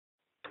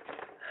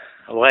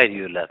Why do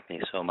you love me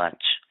so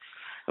much?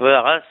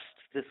 Well, I asked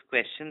this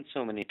question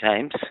so many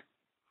times.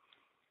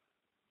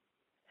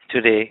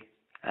 Today,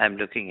 I'm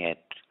looking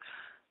at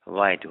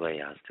why do I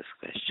ask this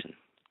question?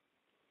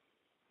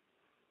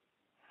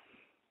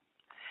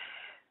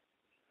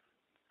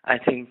 I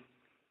think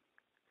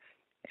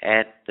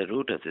at the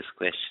root of this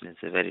question is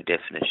the very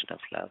definition of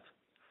love.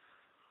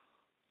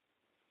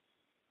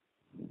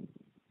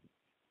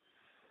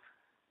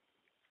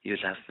 You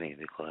love me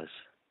because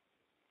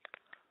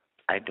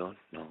I don't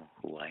know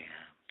who I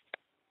am.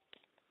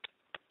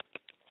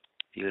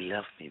 You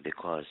love me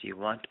because you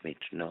want me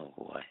to know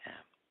who I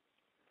am.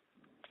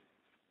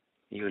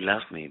 You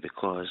love me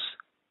because,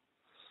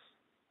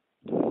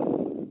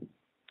 and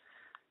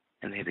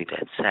maybe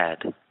that's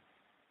sad,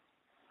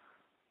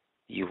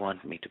 you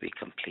want me to be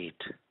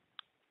complete.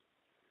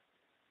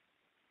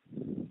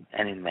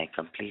 And in my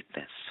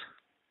completeness,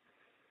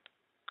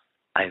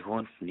 I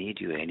won't need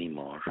you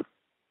anymore.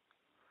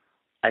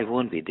 I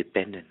won't be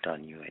dependent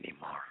on you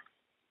anymore.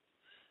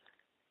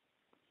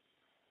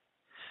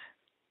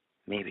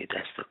 Maybe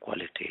that's the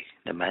quality,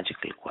 the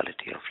magical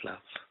quality of love.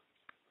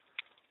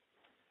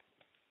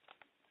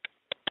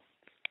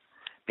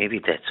 Maybe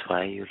that's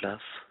why you love.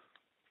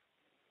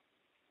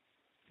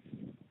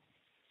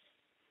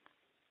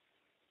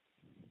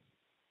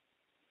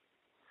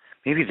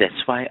 Maybe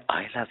that's why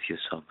I love you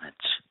so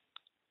much.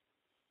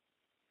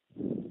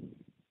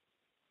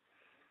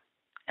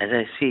 As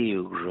I see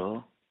you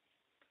grow,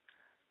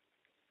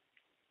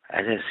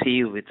 as I see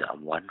you with a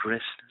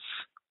wondrousness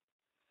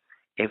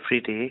every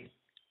day,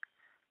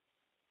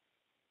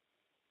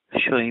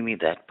 showing me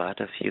that part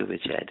of you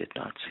which I did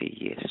not see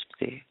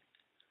yesterday.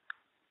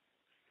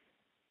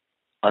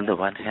 On the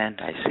one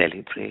hand, I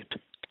celebrate.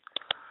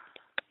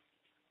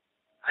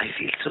 I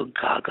feel so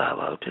gaga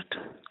about it.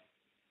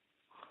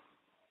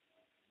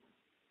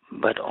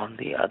 But on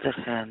the other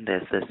hand,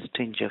 there's a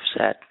tinge of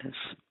sadness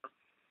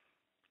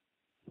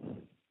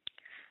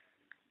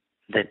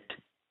that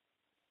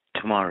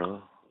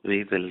tomorrow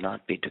we will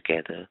not be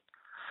together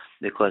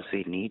because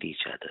we need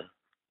each other.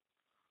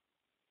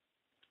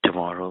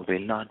 Tomorrow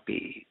we'll not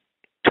be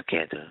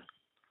together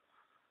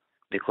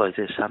because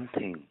there's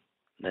something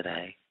that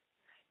I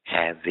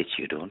have which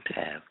you don't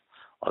have,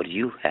 or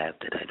you have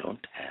that I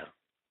don't have.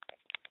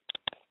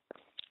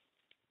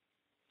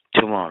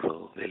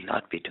 Tomorrow we'll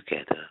not be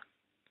together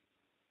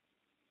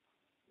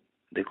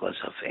because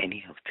of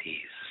any of these.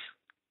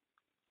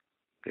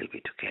 We'll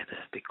be together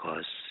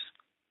because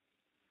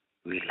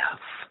we love.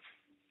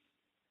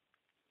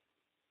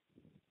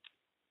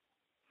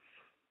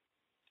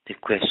 The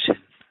question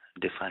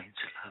defines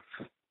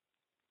love.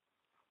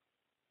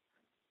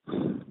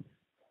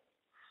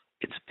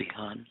 It's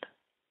beyond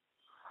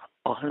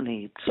all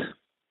needs,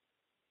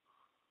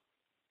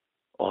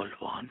 all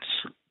wants,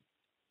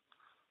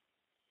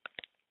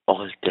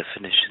 all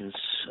definitions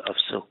of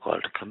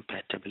so-called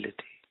compatibility.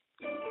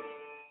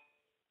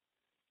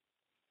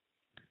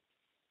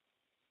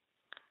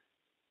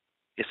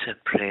 It's a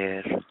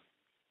prayer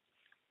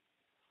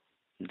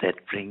that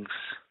brings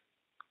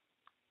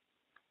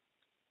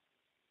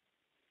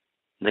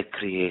the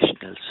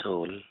creational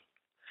soul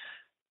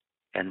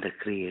and the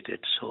created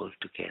soul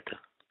together.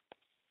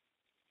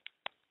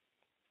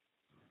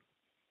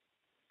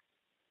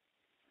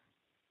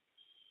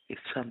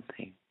 It's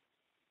something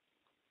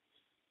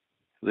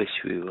which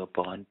we were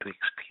born to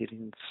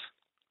experience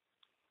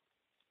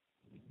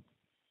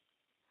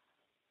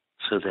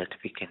so that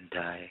we can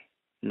die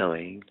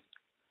knowing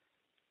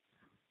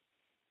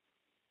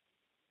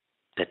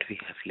that we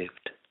have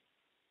lived.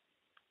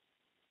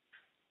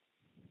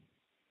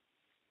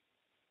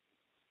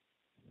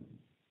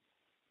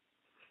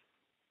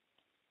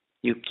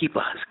 You keep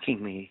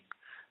asking me,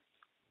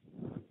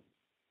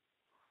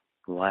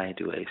 why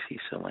do I see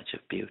so much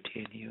of beauty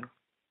in you?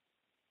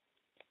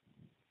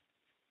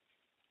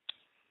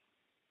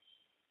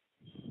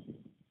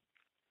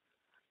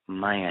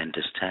 My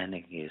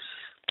understanding is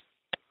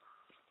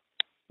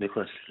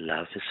because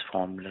love is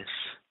formless,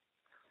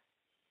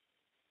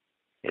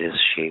 it is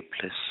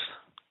shapeless,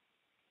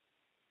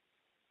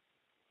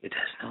 it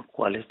has no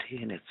quality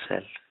in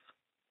itself.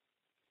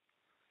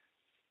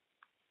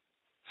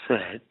 So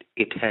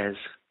it has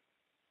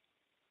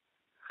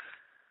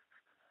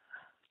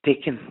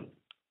taken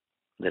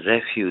the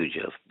refuge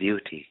of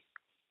beauty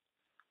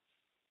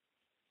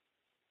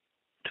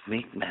to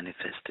make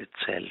manifest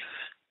itself.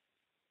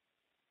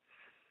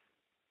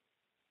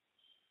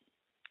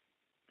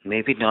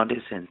 Maybe not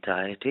its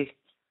entirety,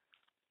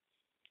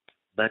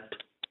 but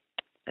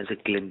as a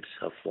glimpse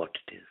of what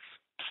it is.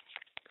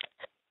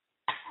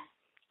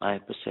 My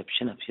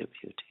perception of your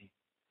beauty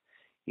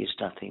is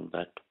nothing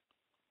but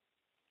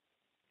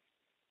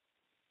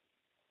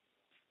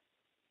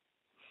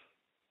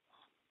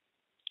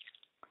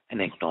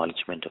an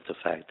acknowledgement of the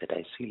fact that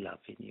I see love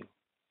in you.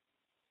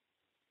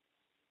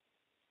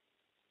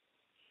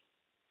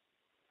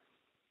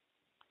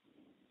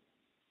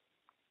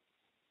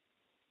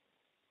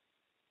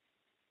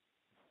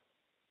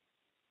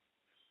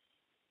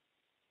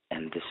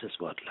 And this is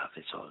what love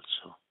is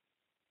also.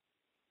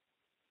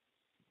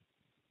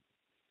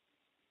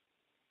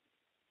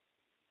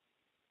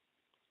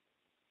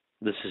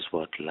 This is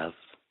what love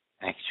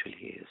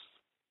actually is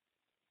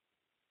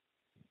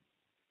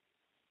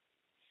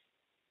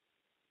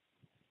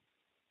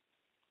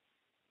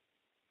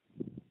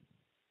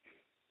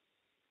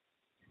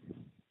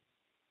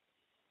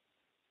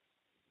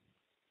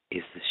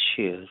the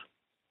sheer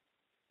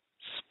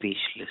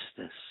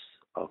speechlessness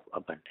of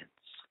abundance.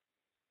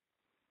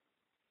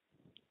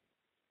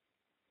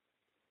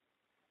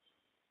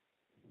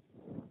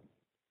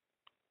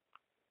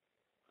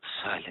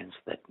 Silence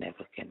that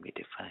never can be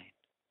defined.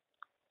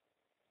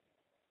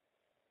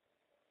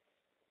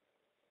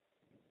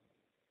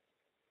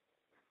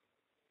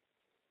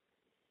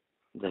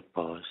 The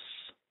pause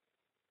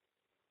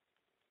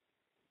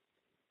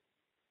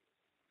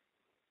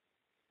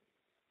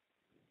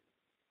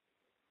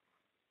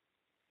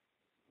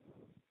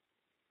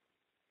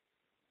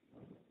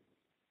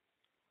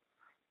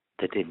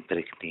that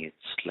impregnates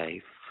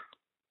life.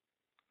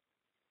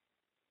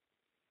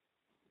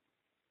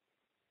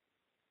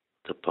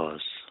 The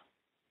pause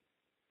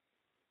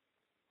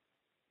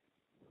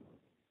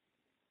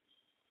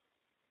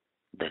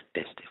that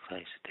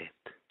testifies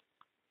death.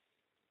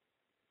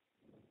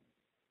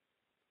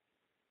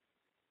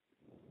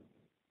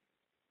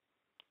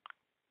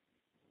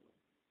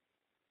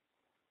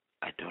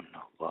 I don't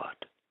know God,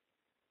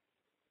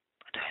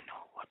 but I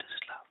know what is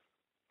love.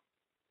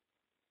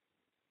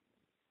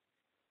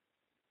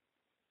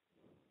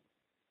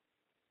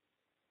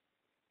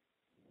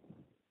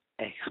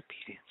 I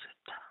experience